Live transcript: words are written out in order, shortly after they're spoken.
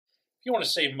If you want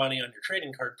to save money on your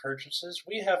trading card purchases,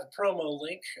 we have a promo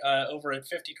link over at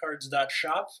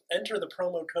 50cards.shop. Enter the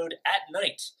promo code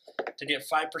ATNIGHT to get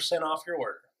 5% off your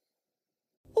order.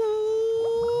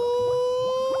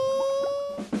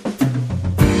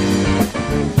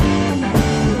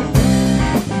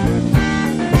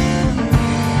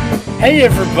 Hey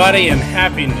everybody, and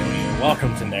Happy New Year.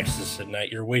 Welcome to Nexus at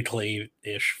Night, your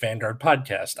weekly-ish Vanguard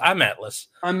podcast. I'm Atlas.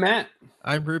 I'm Matt.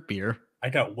 I'm Root Beer. I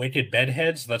got wicked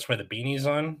bedheads, that's why the beanie's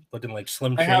on, looking like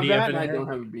Slim I have Shady that, up in and I here. don't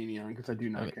have a beanie on because I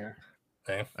do not care.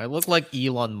 Okay. I look like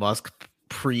Elon Musk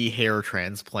pre-hair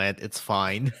transplant. It's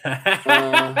fine.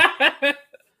 Oh,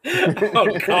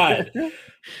 God.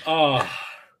 Oh,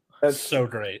 that's so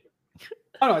great.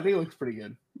 I don't know. I think it looks pretty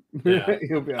good. Yeah.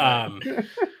 He'll be all right.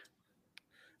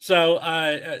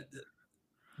 So,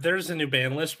 there's a new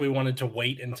ban list. We wanted to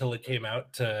wait until it came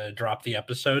out to drop the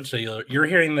episode. So you're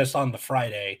hearing this on the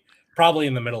Friday, probably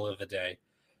in the middle of the day.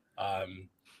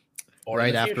 Or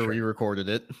right after we recorded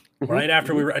it. Right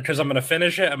after because I'm going to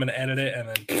finish it, I'm going to edit it, and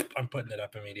then I'm putting it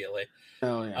up immediately.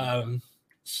 Oh, yeah.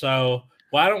 So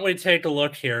why don't we take a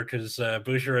look here? Because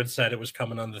Boucher had said it was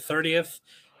coming on the 30th.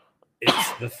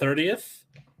 It's the 30th.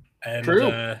 And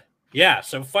True. yeah,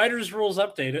 so Fighters Rules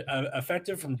updated,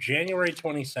 effective from January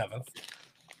 27th.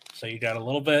 So you got a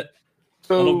little bit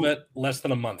less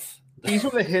than a month. These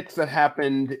were the hits that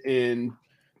happened in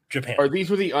Japan. Or these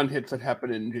were the unhits that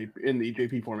happened in the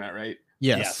JP format, right?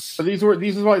 Yes. So these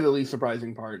is probably the least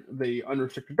surprising part. The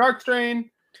unrestricted Dark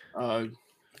Strain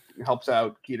helps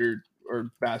out Keter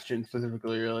or Bastion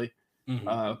specifically, really.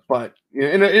 Mm-hmm. But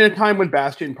in a time when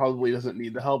Bastion probably doesn't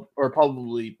need the help, or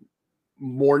probably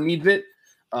more needs it,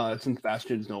 since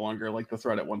Bastion's no longer like the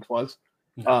threat it once was.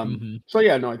 So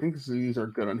yeah, no, I think these are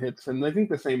good on hits, and I think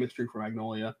the same is true for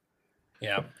Magnolia.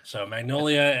 Yeah, so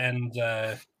Magnolia and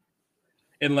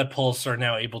Inlet Pulse are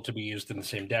now able to be used in the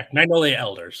same deck. Magnolia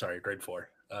Elder, grade 4.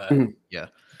 Yeah,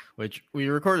 which we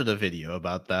recorded a video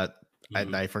about that,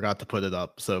 and I forgot to put it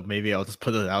up, so maybe I'll just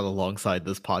put it out alongside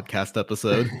this podcast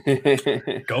episode.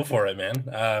 Go for it,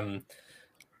 man.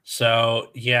 So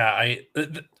yeah,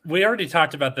 we already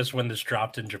talked about this when this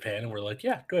dropped in Japan, and we're like,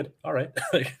 yeah, good, all right.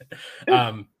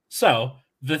 So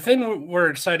the thing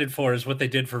we're excited for is what they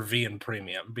did for V and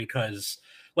Premium, because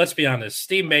let's be honest,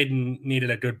 Steam Maiden needed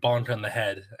a good bonk on the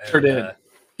head. And, sure did.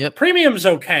 Yep. Premium's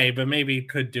okay, but maybe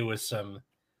could do with some.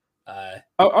 I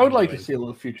would like to see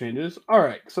a few changes. All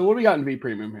right, so what do we got in V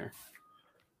Premium here?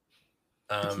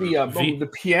 It's the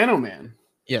Piano Man.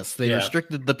 Yes, they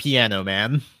restricted the Piano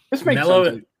Man. This makes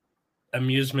sense.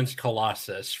 Amusements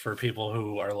Colossus for people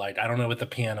who are like, I don't know what the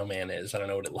Piano Man is. I don't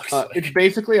know what it looks like. It's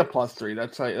basically a +3.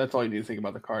 That's all you need to think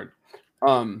about the card.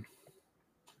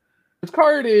 This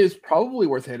card is probably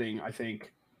worth hitting, I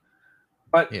think.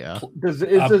 But yeah, does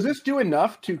this do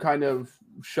enough to kind of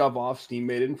shove off Steam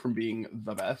Maiden from being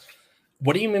the best?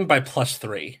 What do you mean by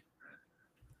 +3?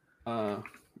 I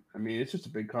mean, it's just a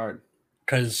big card.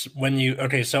 Because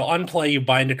so on play, you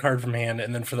bind a card from hand,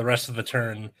 and then for the rest of the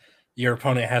turn, your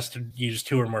opponent has to use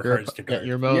 2 or more cards to guard.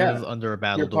 Your opponent is under a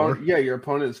battle door. Your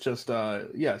opponent's just so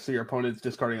your opponent's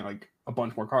discarding like a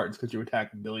bunch more cards because you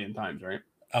attack a billion times, right?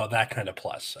 Oh, that kind of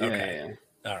plus. Okay.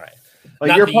 Yeah. All right.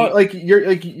 Like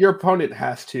your opponent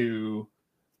has to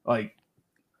like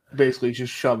basically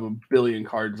just shove a billion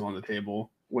cards on the table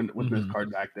when this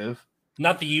card's active.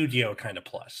 Not the Yu-Gi-Oh kind of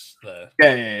plus.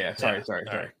 Yeah. Sorry.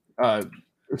 Right.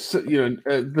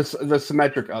 The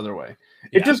symmetric other way.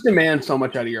 It just demands so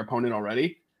much out of your opponent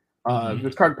already.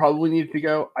 This card probably needed to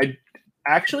go. I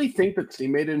actually think that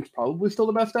Steam Maiden's probably still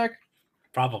the best deck.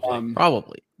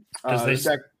 Probably. This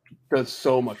deck does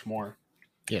so much more.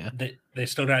 Yeah. They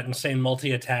still got insane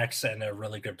multi-attacks and a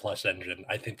really good plus engine.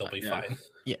 I think they'll be fine.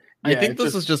 Yeah. I think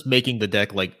this is just making the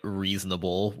deck like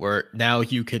reasonable, where now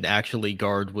you can actually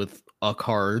guard with a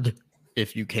card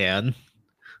if you can.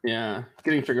 Yeah.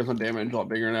 Getting triggers on damage a lot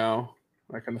bigger now.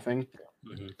 That kind of thing.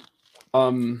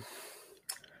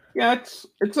 Yeah,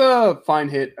 it's a fine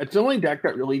hit. It's the only deck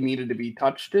that really needed to be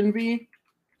touched in V.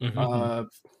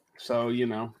 So,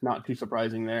 not too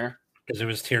surprising there. Because it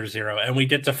was tier 0, and we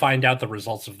get to find out the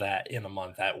results of that in a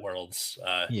month at Worlds.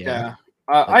 I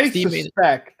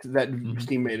suspect that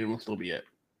Steam Maiden will still be it.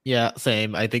 Yeah,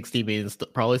 same. I think Steam Maiden's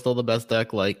probably still the best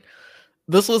deck. Like,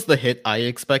 this was the hit I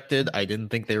expected. I didn't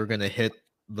think they were going to hit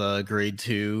the grade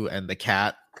 2 and the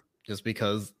cat, just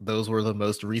because those were the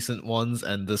most recent ones,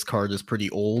 and this card is pretty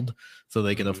old, so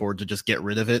they can afford to just get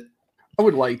rid of it. I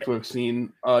would like to have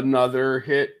seen another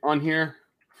hit on here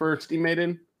for Steam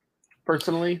Maiden,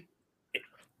 personally.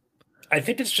 I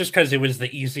think it's just because it was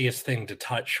the easiest thing to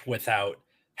touch without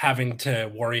having to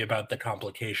worry about the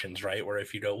complications, right? Where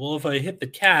if you go, well, if I hit the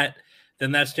cat,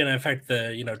 then that's going to affect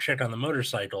the, chick on the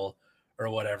motorcycle or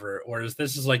whatever. Whereas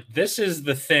this is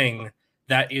the thing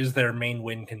that is their main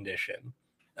win condition.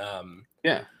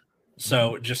 Yeah.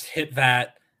 So just hit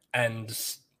that and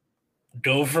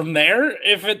go from there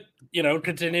if it,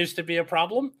 continues to be a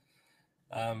problem.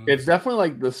 It's definitely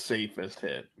like the safest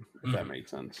hit, if that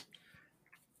makes sense.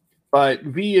 But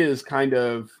V is kind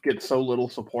of gets so little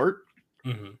support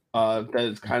that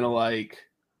it's kind of like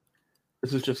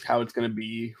this is just how it's going to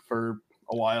be for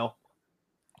a while.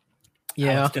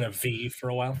 Yeah, how it's going to V for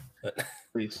a while. But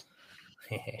please.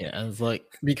 Yeah, it's like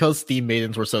because Steam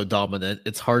Maidens were so dominant,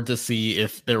 it's hard to see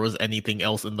if there was anything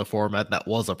else in the format that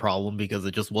was a problem because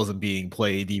it just wasn't being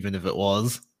played, even if it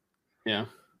was. Yeah,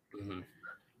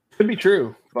 could be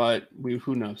true, but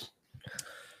who knows?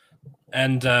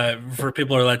 And for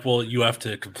people who are like, well, you have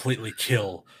to completely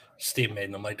kill Steam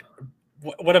Maiden. I'm like,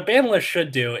 what a ban list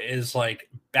should do is like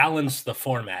balance the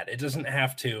format. It doesn't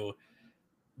have to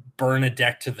burn a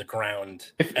deck to the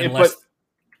ground unless.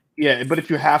 But if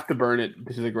you have to burn it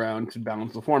to the ground to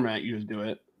balance the format, you just do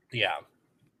it. Yeah,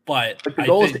 but the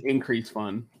goal is to increase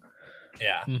fun.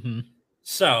 Yeah.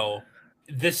 So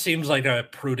this seems like a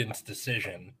prudent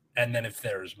decision. And then if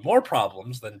there's more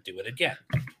problems, then do it again.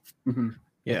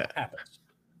 Yeah. What happens?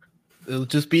 It'll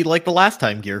just be like the last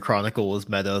time Gear Chronicle was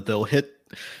meta. They'll hit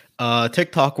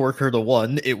TikTok Worker to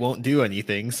 1, it won't do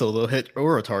anything. So they'll hit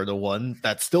Orotar to 1,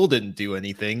 that still didn't do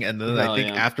anything. And then I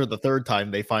think after the third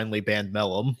time, they finally banned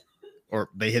Mellum, or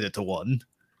they hit it to 1.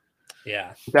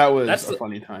 Yeah. That's a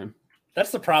funny time.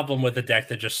 That's the problem with the deck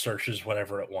that just searches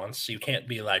whatever it wants. You can't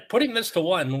be like, putting this to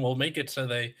 1 will make it so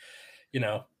they,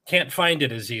 can't find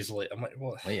it as easily. I'm like,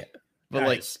 well, yeah. But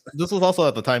guys. This was also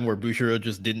at the time where Bushiroad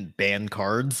just didn't ban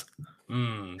cards.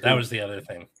 That was the other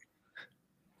thing.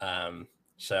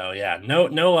 So yeah,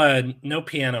 no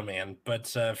Piano Man, but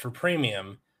for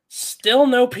premium, still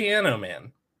no Piano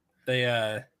Man.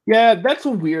 They that's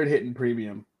a weird hit in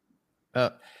premium.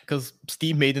 Because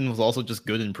Steam Maiden was also just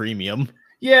good in premium.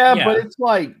 Yeah, but it's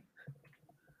like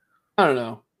I don't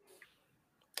know.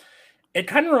 It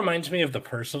kind of reminds me of the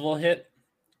Percival hit,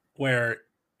 where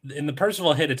in the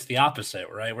Percival hit, it's the opposite,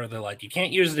 right? Where they're like, you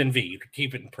can't use it in V, you can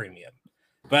keep it in premium.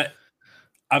 But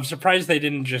I'm surprised they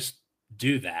didn't just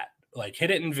do that. Like,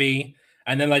 hit it in V,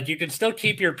 and then like you can still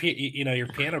keep your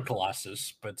Piano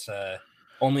Colossus, but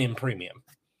only in premium.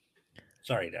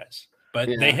 Sorry, guys, but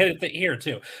they hit it here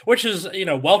too, which is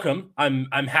welcome. I'm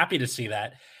happy to see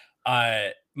that.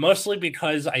 Mostly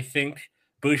because I think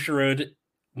Bushiroad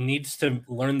needs to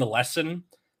learn the lesson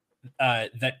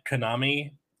that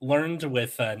Konami learned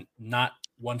with not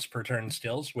once per turn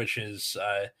skills, which is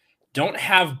don't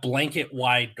have blanket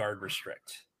wide guard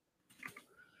restrict.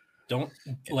 Don't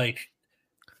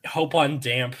hope on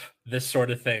damp, this sort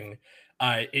of thing.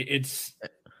 It's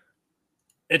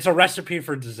a recipe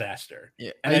for disaster.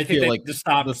 Yeah, and I think like this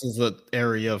is an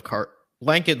area of card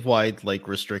blanket wide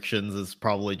restrictions is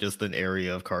probably just an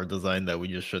area of card design that we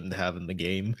just shouldn't have in the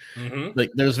game. Like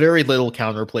there's very little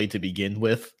counterplay to begin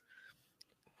with.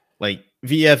 Like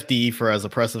VFD, for as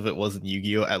oppressive it was in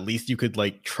Yu-Gi-Oh, at least you could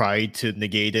try to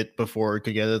negate it before it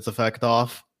could get its effect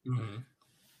off.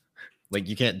 Like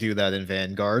you can't do that in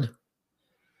Vanguard.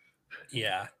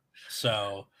 Yeah,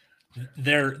 so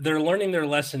they're learning their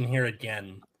lesson here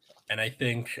again, and I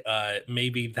think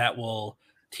maybe that will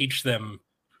teach them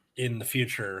in the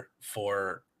future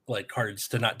for cards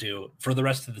to not do for the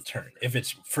rest of the turn. If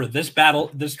it's for this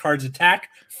battle, this card's attack,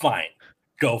 fine,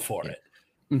 go for it.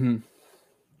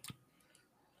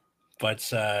 But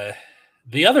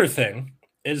the other thing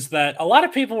is that a lot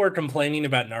of people were complaining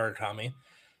about Narukami,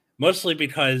 mostly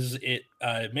because it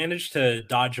managed to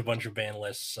dodge a bunch of ban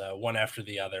lists one after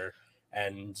the other,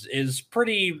 and is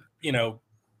pretty,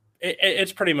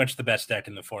 it's pretty much the best deck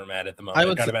in the format at the moment.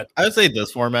 I would say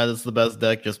this format is the best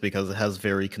deck just because it has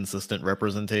very consistent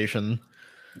representation.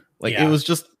 It was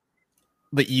just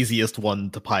the easiest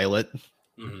one to pilot.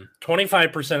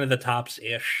 25% of the tops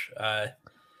ish.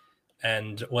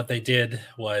 And what they did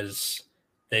was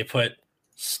they put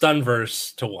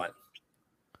Stunverse to 1.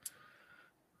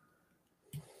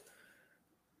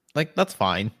 That's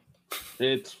fine.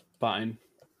 It's fine.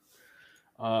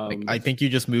 I think you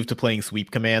just move to playing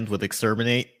Sweep Command with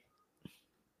Exterminate.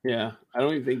 Yeah, I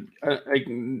don't even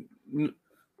think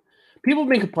people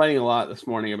have been complaining a lot this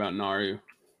morning about Naru,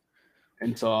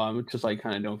 and so I'm just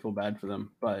kind of don't feel bad for them.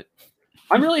 But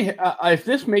I'm really if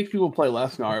this makes people play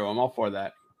less Naru, I'm all for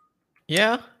that.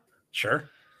 Yeah, sure.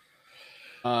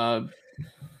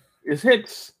 His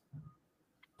hit's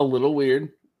a little weird,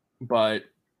 but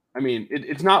I mean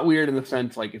it's not weird in the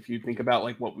sense if you think about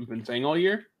what we've been saying all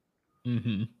year.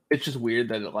 It's just weird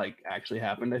that it like actually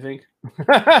happened. I think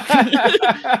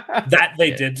that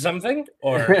they did something,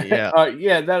 or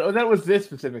that was this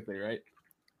specifically, right?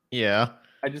 Yeah,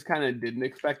 I just kind of didn't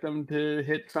expect them to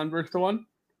hit Sunburst to 1.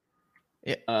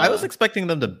 Yeah, I was expecting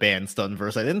them to ban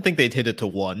Stunverse. I didn't think they'd hit it to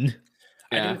 1.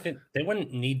 I didn't think they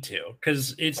wouldn't need to,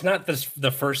 because it's not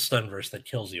the first Stunverse that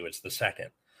kills you; it's the second.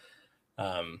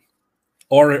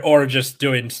 Or just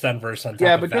doing Stunverse on top.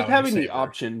 Yeah, but just having the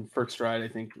option for Stride, I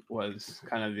think, was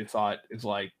kind of the thought. Is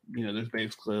like, there's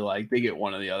basically like they get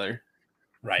one or the other,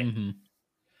 right?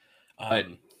 But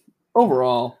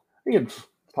overall, I think it's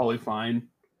probably fine.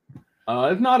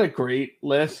 It's not a great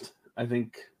list. I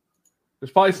think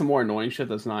there's probably some more annoying shit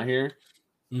that's not here.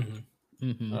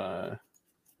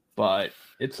 But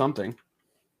it's something.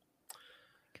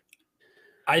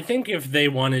 I think if they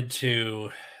wanted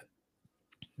to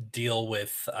deal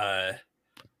with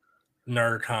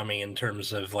Narukami in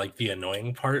terms of like the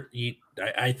annoying part,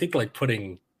 I think like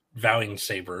putting Vowing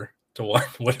Saber to 1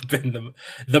 would have been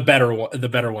the better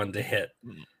one to hit,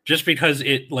 just because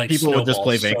it like people would just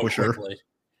play so Vanquisher quickly,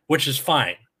 which is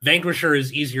fine. Vanquisher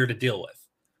is easier to deal with.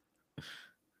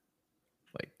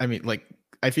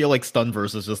 I feel like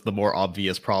Stunverse is just the more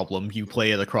obvious problem. You play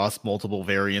it across multiple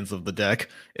variants of the deck.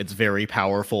 It's very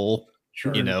powerful.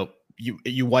 Sure.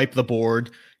 You wipe the board,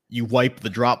 you wipe the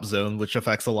drop zone, which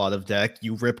affects a lot of deck.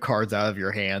 You rip cards out of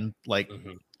your hand.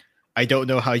 I don't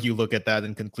know how you look at that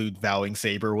and conclude Vowing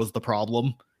Saber was the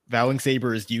problem. Vowing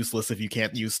Saber is useless if you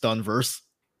can't use Stunverse.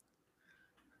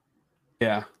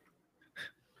 Yeah.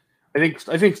 I think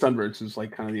Stunverse is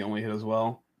like kind of the only hit as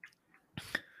well.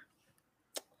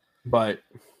 But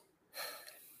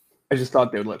I just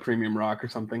thought they would let Premium rock or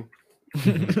something.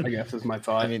 I guess is my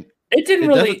thought. I mean, it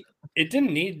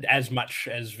didn't need as much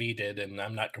as V did, and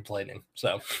I'm not complaining.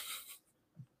 So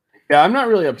yeah, I'm not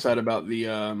really upset about the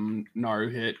Naru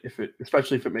hit,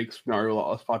 especially if it makes Naru a lot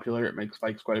less popular. It makes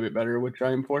Spikes quite a bit better, which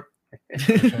I am for.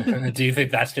 Do you think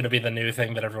that's going to be the new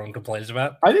thing that everyone complains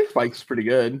about? I think Spike's is pretty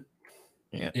good.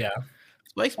 Yeah.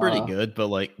 Spike's pretty good, but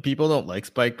like people don't like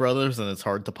Spike Brothers, and it's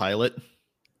hard to pilot.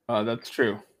 That's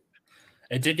true.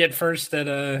 It did get first at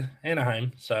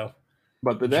Anaheim, so.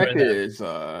 But the deck is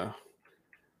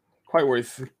quite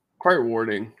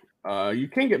rewarding. You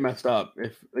can get messed up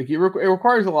if like it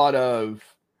requires a lot of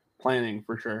planning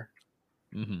for sure.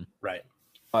 Right.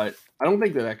 But I don't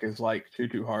think the deck is like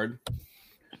too hard.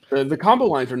 The combo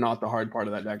lines are not the hard part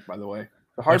of that deck, by the way.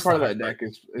 The hard part of that deck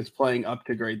is playing up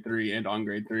to grade 3 and on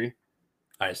grade 3.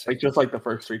 I see. Just like the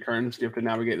first 3 turns, you have to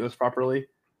navigate those properly.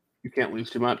 You can't lose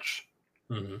too much,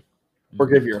 or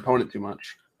give your opponent too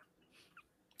much.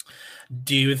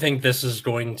 Do you think this is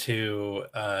going to,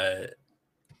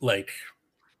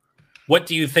 what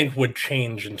do you think would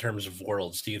change in terms of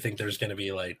worlds? Do you think there's going to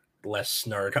be like less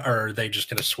snark, or are they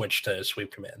just going to switch to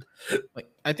Sweep Command?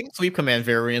 I think Sweep Command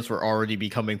variants were already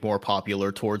becoming more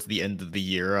popular towards the end of the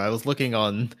year. I was looking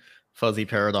on Fuzzy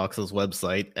Paradox's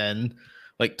website, and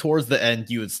like towards the end,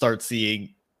 you would start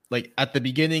seeing. Like at the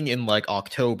beginning in like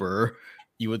October,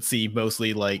 you would see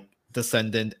mostly like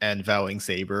Descendant and Vowing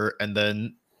Saber, and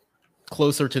then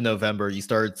closer to November, you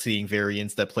started seeing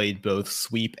variants that played both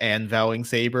Sweep and Vowing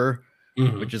Saber,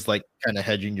 which is like kind of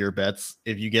hedging your bets.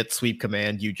 If you get Sweep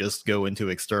Command, you just go into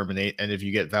Exterminate, and if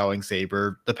you get Vowing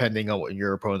Saber, depending on what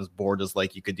your opponent's board is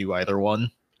like, you could do either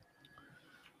one.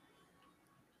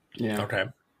 Yeah. Okay.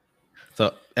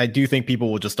 So I do think people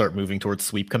will just start moving towards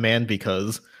Sweep Command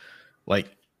because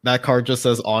like that card just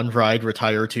says on ride,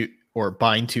 retire 2 or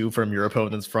bind 2 from your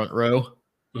opponent's front row.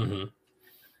 And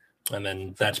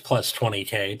then that's plus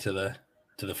 20k to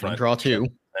the front. And draw 2.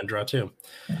 And draw 2.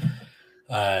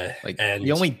 And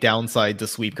the only downside to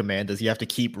Sweep Command is you have to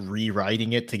keep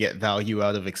rewriting it to get value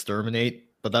out of Exterminate.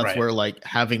 But that's where like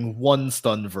having one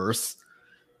Stunverse,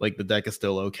 like the deck is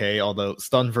still okay. Although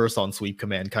Stunverse on Sweep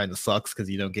Command kind of sucks because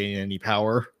you don't gain any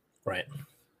power. Right.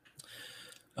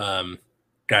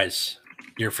 Guys,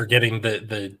 you're forgetting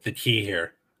the key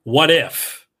here. What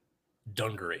if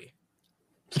Dungaree?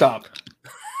 Stop.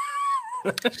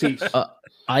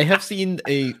 I have seen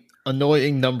a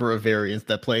annoying number of variants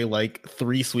that play like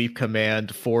 3 Sweep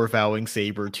Command, 4 Vowing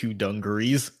Saber, 2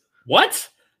 Dungarees. What?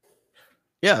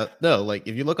 Yeah, no, like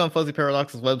if you look on Fuzzy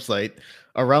Paradox's website,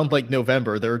 around like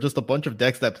November, there are just a bunch of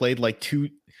decks that played like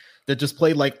that just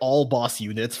played like all boss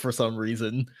units for some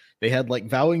reason. They had like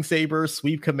Vowing Saber,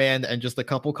 Sweep Command, and just a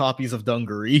couple copies of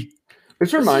Dungaree.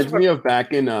 This reminds me of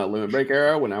back in Limit Break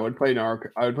era when I would play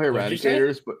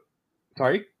Eradicators, but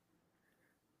sorry.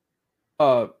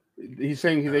 He's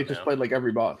saying they just played like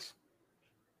every boss.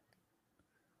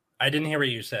 I didn't hear what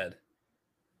you said.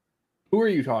 Who are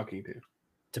you talking to?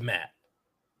 To Matt.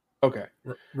 Okay.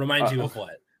 Reminds you of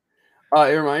what?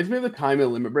 It reminds me of the time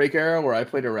in Limit Break era where I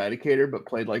played Eradicator, but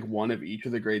played like one of each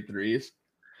of the grade 3s.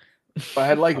 So I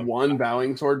had like one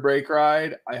Bowing Sword Break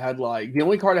Ride. I had like the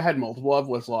only card I had multiple of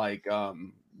was like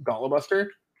Gauntlet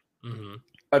Buster. Mm-hmm.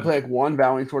 I played like one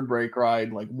Bowing Sword Break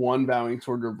Ride, like one Bowing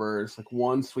Sword Reverse, like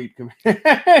one Sweep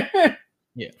Command.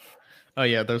 Yeah. Oh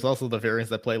yeah, there's also the variants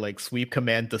that play like Sweep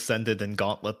Command, Descended, and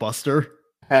Gauntlet Buster.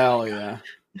 Hell yeah.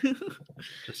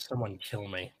 Just someone kill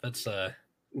me. That's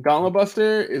Gauntlet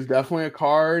Buster is definitely a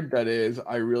card that is,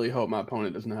 I really hope my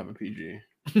opponent doesn't have a PG.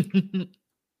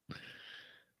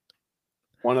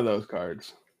 One of those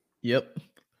cards. Yep.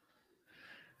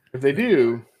 If they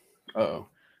do, uh-oh.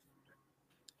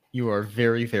 You are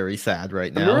very, very sad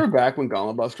right now. Remember back when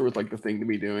Gauntlet Buster was like the thing to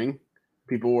be doing?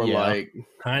 People were like,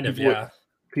 kind of, yeah.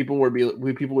 People would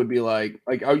be like,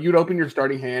 oh, you'd open your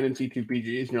starting hand and see 2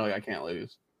 PGs, and you're like, I can't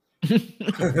lose.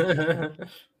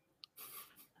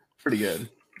 Pretty good.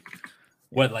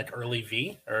 What, like early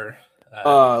V or?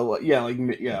 Yeah,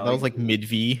 that was like mid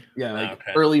V. Yeah, like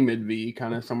early mid V,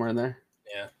 kind of somewhere in there.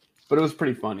 Yeah, but it was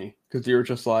pretty funny because you were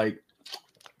just like,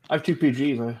 I have 2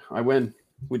 PGs, I win.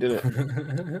 We did it.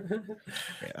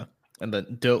 Yeah. And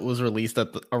then Dote was released at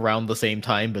around the same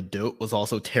time, but Dote was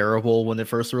also terrible when it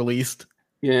first released.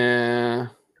 Yeah.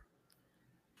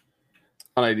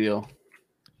 Not ideal.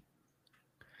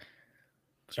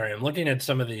 Sorry, I'm looking at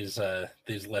some of these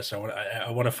lists. I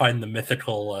want to find the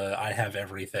mythical I have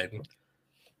everything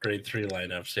grade 3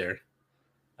 lineups here.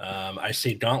 I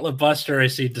see Gauntlet Buster, I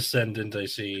see Descendant, I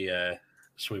see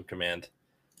Sweep Command.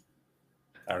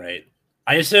 All right.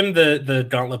 I assume the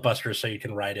Gauntlet Buster so you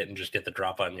can ride it and just get the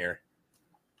drop on your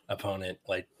opponent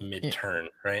like mid-turn,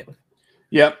 right?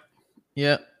 Yep.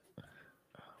 Yep.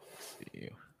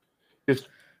 Just,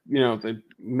 they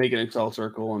make an Excel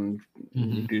circle and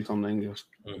do something, just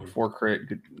 4 crit,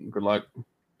 good luck.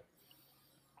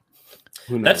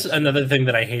 Who knows? That's another thing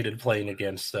that I hated playing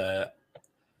against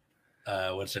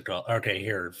what's it called? Okay,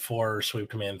 here, 4 Sweep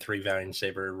Command, 3 Valiant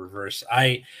Saber reverse.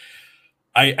 I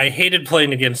hated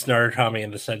playing against Narukami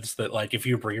in the sense that, like, if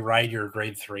you rewrite your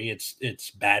grade 3,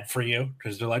 it's bad for you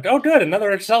because they're like, oh, good,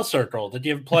 another Excel circle. Did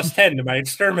you have plus 10 to my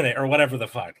exterminate or whatever the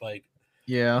fuck? Like,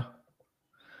 yeah,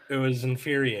 it was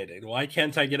infuriating. Why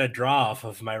can't I get a draw off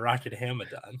of my Rocket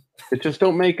Hamadon? It just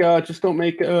don't make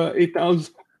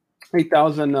 8,000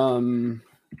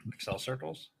 Excel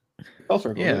circles. Excel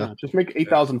circles. Yeah. Just make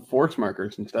 8,000 force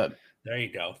markers instead. There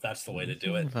you go. That's the way to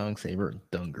do it. Valiant Saber,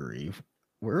 Dungaree.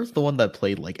 Where's the one that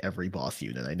played like every boss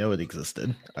unit? I know it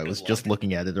existed. I was just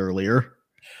looking at it earlier.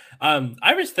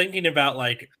 I was thinking about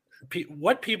like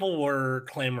what people were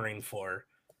clamoring for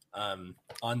on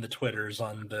the Twitters,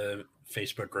 on the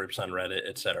Facebook groups, on Reddit,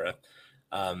 etc.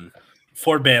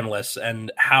 For ban lists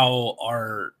and how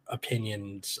our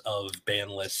opinions of ban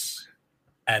lists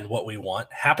and what we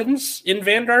want happens in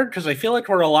Vanguard, because I feel like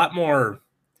we're a lot more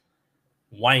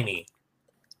whiny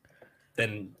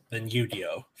than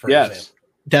Yu-Gi-Oh! For example.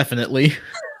 Definitely.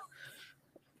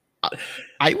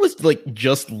 I was like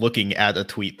just looking at a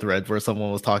tweet thread where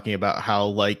someone was talking about how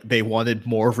like they wanted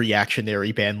more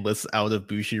reactionary ban lists out of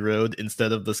Bushiroad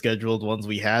instead of the scheduled ones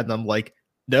we had, and I'm like,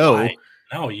 no.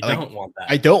 No, you don't want that.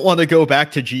 I don't want to go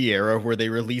back to G era where they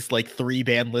released like 3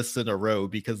 ban lists in a row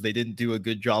because they didn't do a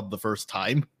good job the first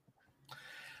time.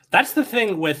 That's the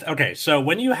thing with, okay, so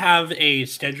when you have a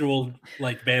scheduled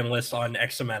like ban list on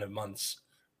X amount of months,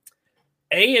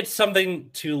 it's something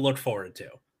to look forward to.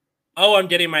 Oh, I'm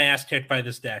getting my ass kicked by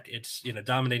this deck. It's,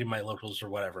 dominating my locals or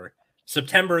whatever.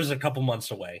 September is a couple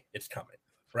months away. It's coming,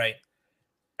 right?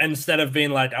 Instead of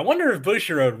being like, I wonder if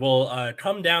Bushiroad will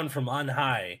come down from on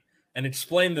high and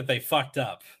explain that they fucked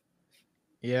up.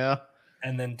 Yeah.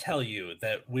 And then tell you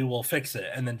that we will fix it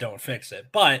and then don't fix it.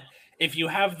 But if you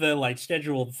have the like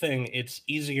scheduled thing, it's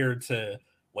easier to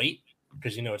wait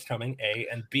because it's coming, A,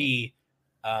 and B,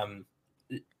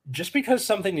 just because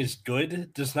something is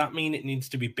good does not mean it needs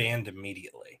to be banned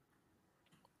immediately.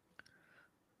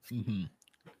 Mm-hmm.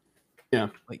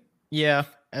 Yeah.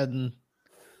 And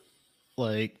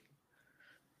like,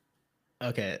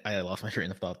 okay, I lost my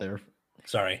train of thought there.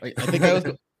 Sorry.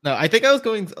 I think I was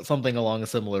going something along a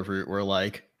similar route where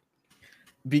like,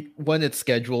 when it's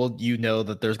scheduled,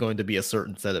 that there's going to be a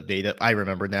certain set of data. I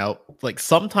remember now, like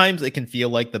sometimes it can feel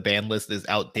like the ban list is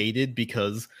outdated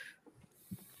because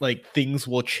like things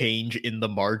will change in the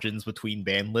margins between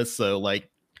ban lists. So like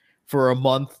for a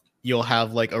month, you'll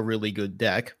have like a really good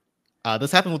deck.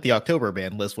 This happened with the October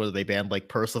ban list where they banned like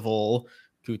Percival,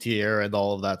 Coutier, and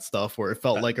all of that stuff, where it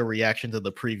felt like a reaction to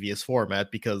the previous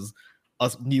format because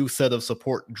a new set of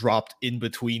support dropped in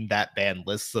between that ban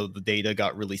list. So the data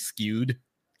got really skewed.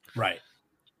 Right.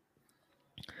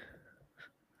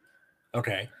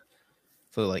 Okay.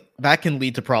 So like that can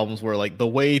lead to problems where like the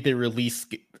way they release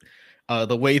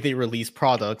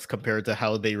products compared to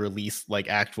how they release like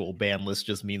actual ban lists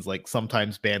just means like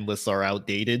sometimes ban lists are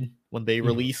outdated when they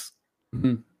release.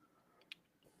 Mm-hmm.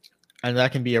 And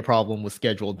that can be a problem with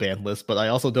scheduled ban lists, but I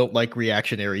also don't like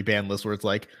reactionary ban lists where it's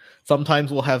like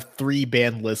sometimes we'll have 3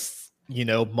 ban lists,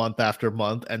 month after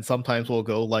month, and sometimes we'll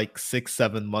go like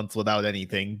 6-7 months without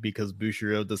anything because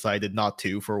Bushiroad decided not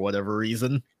to for whatever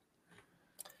reason.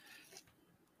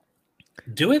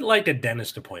 Do it like a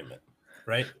dentist appointment,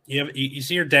 right? You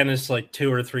see your dentist like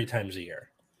 2 or 3 times a year.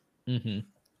 Mm-hmm.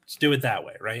 Let's do it that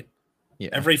way, right? Yeah.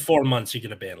 Every 4 months you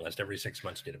get a ban list. Every 6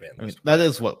 months you get a ban list. That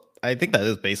is what I think. That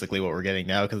is basically what we're getting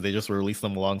now because they just release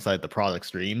them alongside the product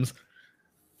streams.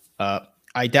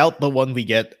 I doubt the one we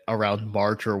get around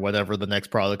March or whatever the next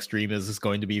product stream is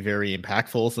going to be very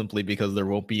impactful simply because there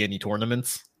won't be any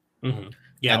tournaments. Mm-hmm.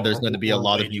 Yeah, and there's going to be a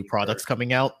lot of new products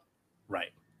coming out.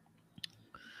 Right.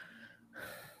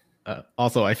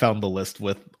 Also, I found the list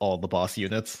with all the boss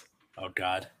units. Oh,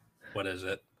 God. What is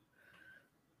it?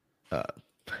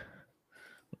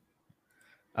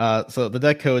 So the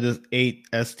deck code is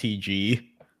 8STG.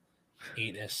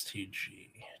 8STG.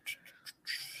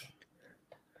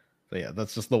 So yeah,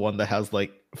 that's just the one that has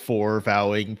like 4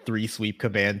 Vowing, 3 Sweep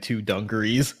Command, 2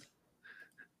 Dungarees.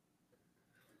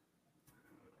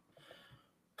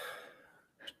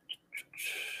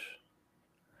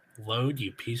 Load,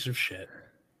 you piece of shit.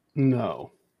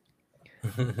 No.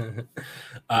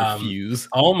 Refuse.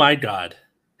 Oh my God.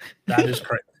 That is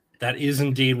correct. That is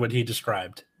indeed what he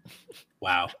described.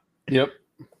 Wow. Yep.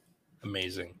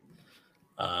 Amazing.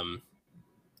 The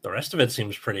rest of it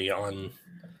seems pretty on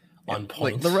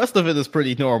point. Like, the rest of it is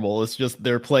pretty normal. It's just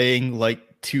they're playing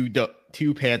like two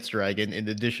Pants Dragon in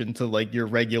addition to like your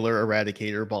regular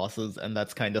Eradicator bosses, and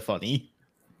that's kind of funny.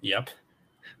 Yep.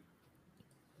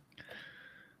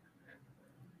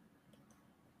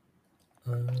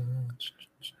 Oh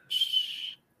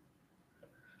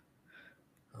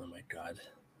my God.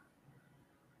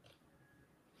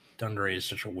 Dungray is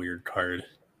such a weird card.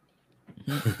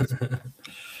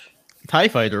 TIE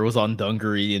Fighter was on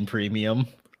Dungaree in Premium.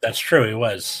 That's true, he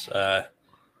was. I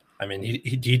mean,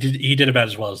 he did about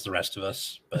as well as the rest of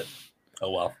us, but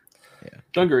oh well. Yeah,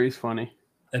 Dungaree's funny.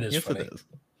 It is funny. It is.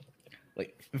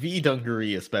 Like V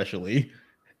Dungaree especially.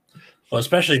 Well,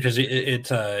 especially because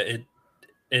it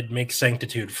makes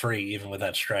Sanctitude free even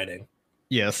without striding.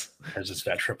 Yes, because it's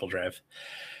got triple drive.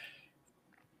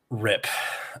 Rip.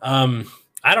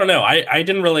 I don't know. I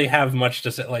didn't really have much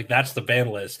to say. Like, that's the ban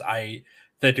list. I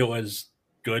think it was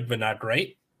good, but not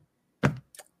great.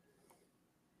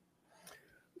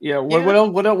 Yeah.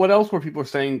 What else were people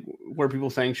saying? Were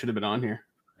people saying should have been on here?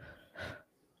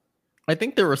 I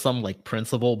think there were some like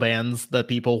principal bans that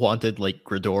people wanted, like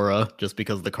Gridora, just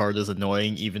because the card is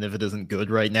annoying, even if it isn't good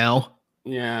right now.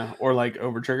 Yeah, or like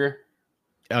Overtrigger.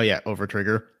 Oh yeah,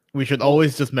 Overtrigger. We should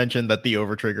always just mention that the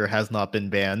Overtrigger has not been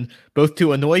banned, both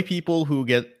to annoy people who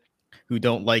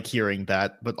don't like hearing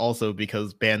that, but also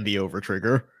because ban the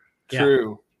Overtrigger.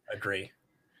 True. Yeah, agree.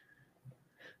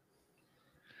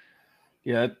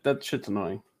 Yeah, that shit's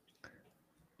annoying.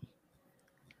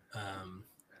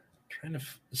 Trying to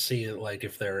see like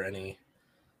if there are any.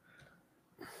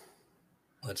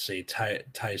 Let's see,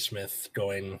 Ty Smith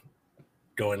going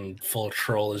full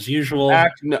troll as usual.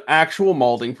 Actual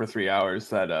malding for 3 hours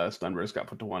that Stunburst got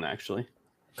put to 1 actually.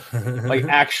 Like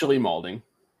actually malding.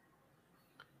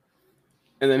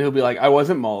 And then he'll be like, I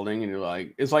wasn't malding, and you're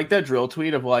like, it's like that drill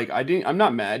tweet of like, I'm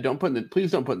not mad.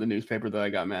 Please don't put in the newspaper that I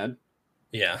got mad.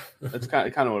 Yeah. That's kind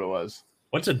of what it was.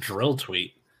 What's a drill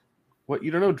tweet? What,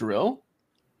 you don't know drill?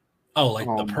 Oh, like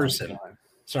the person.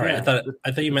 Sorry, yeah,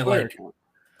 I thought you meant like account.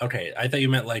 Okay, I thought you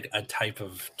meant like a type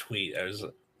of tweet. I was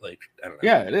like, I don't know.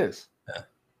 Yeah, it is. Yeah.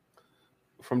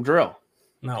 From drill.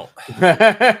 No.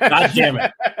 God damn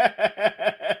it.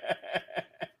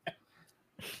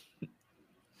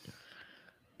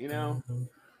 You know,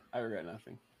 I regret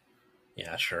nothing.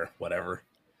 Yeah, sure. Whatever.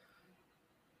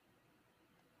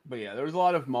 But yeah, there was a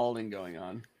lot of malding going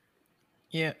on.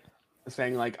 Yeah.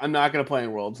 Saying like, I'm not going to play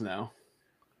in Worlds now.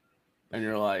 And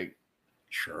you're like,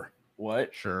 sure.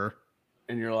 What? Sure.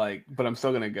 And you're like, but I'm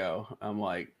still going to go. I'm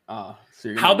like, so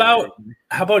you're how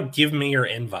about give me your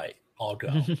invite? I'll go.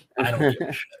 I don't give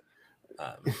a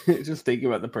shit. Just thinking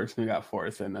about the person who got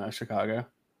 4th in Chicago.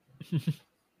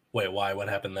 Wait, why? What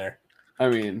happened there? I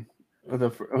mean, when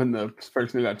the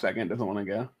person who got 2nd doesn't want to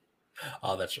go.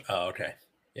 Oh, okay.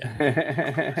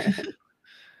 Yeah.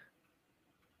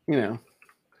 You know,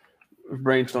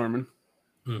 brainstorming.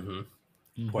 Mm-hmm.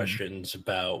 Questions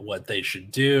about what they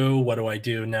should do. What do I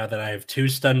do now that I have 2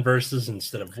 stun verses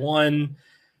instead of 1?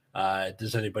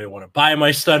 Does anybody want to buy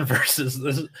my stud versus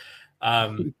this?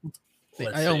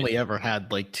 I only ever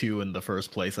had like 2 in the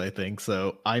first place, I think,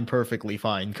 so I'm perfectly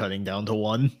fine cutting down to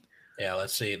 1. Yeah,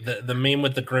 let's see. The meme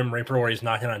with the Grim Reaper where he's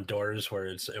knocking on doors, where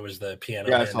it was the piano.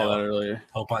 Yeah, I saw that earlier.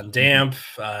 Hope on Damp.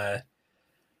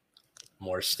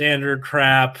 More standard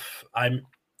crap.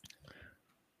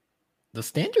 Does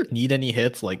standard need any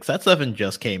hits? Like Set 7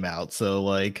 just came out, so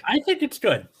like I think it's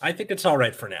good. I think it's all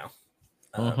right for now.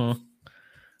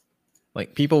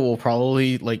 Like people will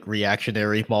probably like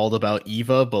reactionary mauled about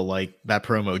Eva, but like that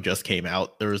promo just came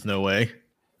out. There is no way.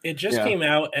 It just came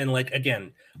out, and like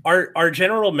again, our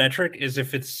general metric is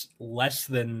if it's less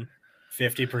than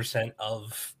 50%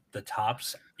 of the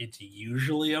tops, it's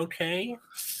usually okay,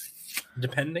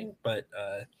 depending. But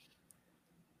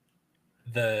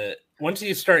once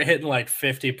you start hitting like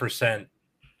 50%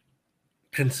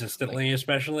 consistently,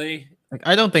 especially, like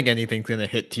I don't think anything's gonna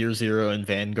hit tier 0 in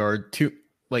Vanguard.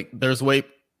 There's way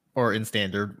or in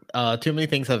standard. Too many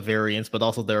things have variants, but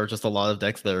also there are just a lot of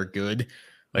decks that are good.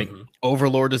 Like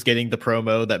Overlord is getting the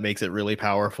promo that makes it really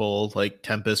powerful. Like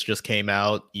Tempest just came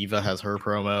out. Eva has her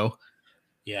promo.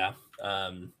 Yeah.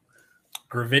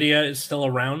 Gravidia is still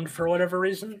around for whatever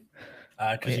reason.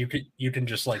 Because you can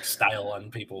just like style on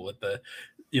people with the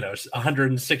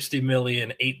 160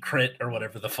 million 8 crit or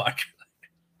whatever the fuck.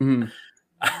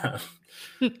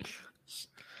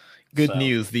 Good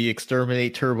news, the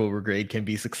Exterminate Turbo Brigade can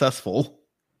be successful.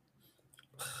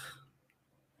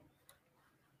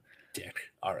 Dick.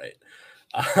 All right.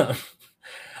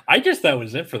 I guess that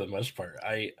was it for the most part.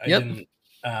 I didn't.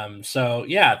 So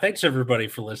yeah, thanks everybody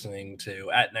for listening to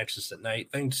At Nexus at Night.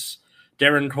 Thanks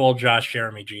Darren, Cole, Josh,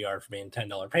 Jeremy, GR for being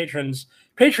 $10 patrons.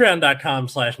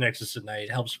 Patreon.com/Nexus at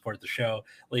Night. Help support the show.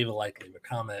 Leave a like, leave a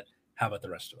comment. How about the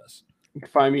rest of us? You can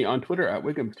find me on Twitter at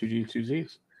Wiggum,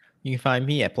 2G2Zs. You can find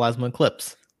me at Plasma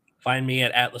Eclipse. Find me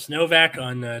at Atlas Novak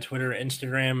on Twitter,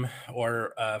 Instagram,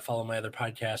 or follow my other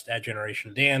podcast at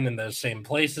Generation Dan in those same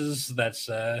places. That's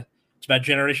it's about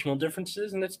generational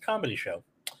differences, and it's a comedy show.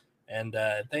 And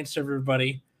thanks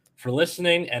everybody for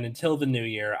listening. And until the new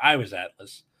year, I was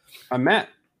Atlas. I'm Matt.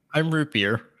 I'm Root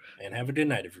Beer. And have a good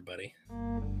night, everybody.